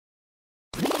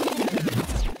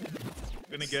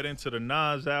Gonna get into the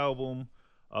Nas album.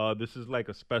 This is like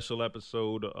a special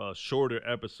episode, a shorter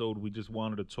episode. We just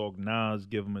wanted to talk Nas,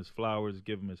 give him his flowers,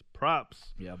 give him his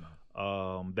props. Yeah,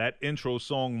 man. That intro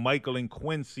song, Michael and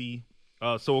Quincy.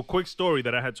 So a quick story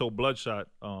that I had told Bloodshot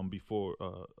before,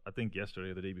 I think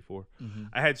yesterday or the day before. Mm-hmm.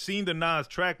 I had seen the Nas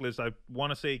track list. I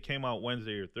want to say it came out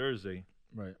Wednesday or Thursday.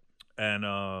 Right. And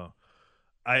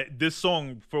this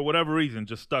song, for whatever reason,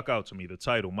 just stuck out to me. The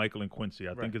title, Michael and Quincy,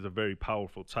 I think is a very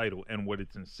powerful title. And what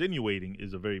it's insinuating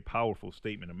is a very powerful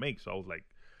statement to make. So I was like,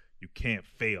 you can't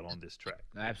fail on this track.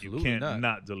 Absolutely you can't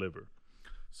not deliver.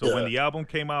 So when the album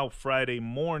came out Friday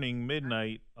morning,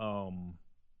 midnight, I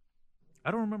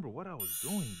don't remember what I was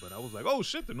doing, but I was like, oh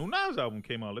shit, the new Nas album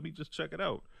came out. Let me just check it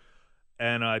out.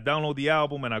 And I download the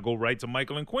album and I go right to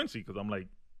Michael and Quincy because I'm like,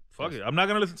 fuck it. I'm not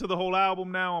going to listen to the whole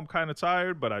album now. I'm kind of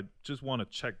tired, but I just want to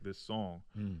check this song.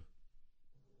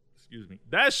 Excuse me.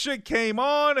 That shit came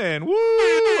on and woo!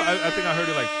 I think I heard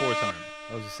it like 4 times.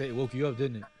 I was just saying, it woke you up,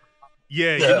 didn't it?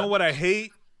 Yeah, you know what I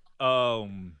hate? I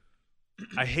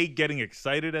hate getting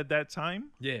excited at that time.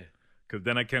 Yeah. Because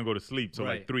then I can't go to sleep till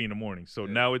like 3 in the morning. So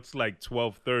now it's like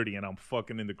 12:30 and I'm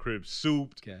fucking in the crib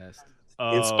souped. Gassed.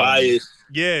 Inspired.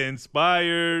 Yeah,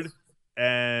 inspired.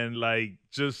 And like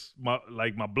just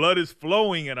my blood is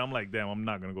flowing and I'm like, damn, I'm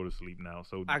not gonna go to sleep now.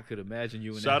 So I could imagine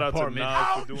you in shout that out apartment. to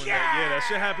Nas for doing that. Yeah, that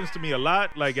shit happens to me a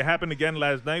lot. Like it happened again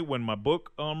last night when my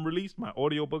book released, my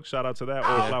audio book. Shout out to that.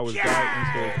 All Flowers Die.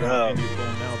 Install is on your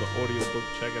phone now. The audio book,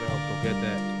 check it out. Go get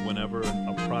that. Whenever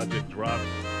a project drops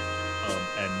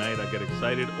at night, I get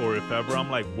excited. Or if ever I'm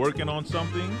like working on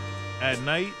something at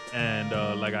night and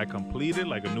like I completed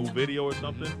like a new video or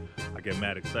something, I get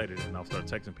mad excited and I'll start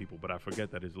texting people, but I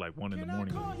forget that it's like 1 in the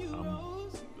morning. I'm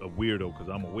a weirdo because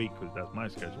I'm awake because that's my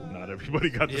schedule. Not everybody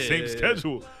got the same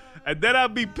schedule. And then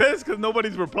I'd be pissed because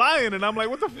nobody's replying and I'm like,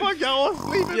 what the fuck, y'all all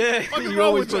sleeping? Yeah, you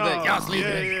always put that, y'all sleeping.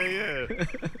 Yeah.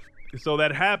 So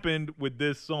that happened with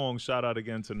this song. Shout out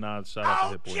again to Nas. Shout out to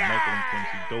Hit Boy. Michael and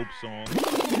Quincy, dope song.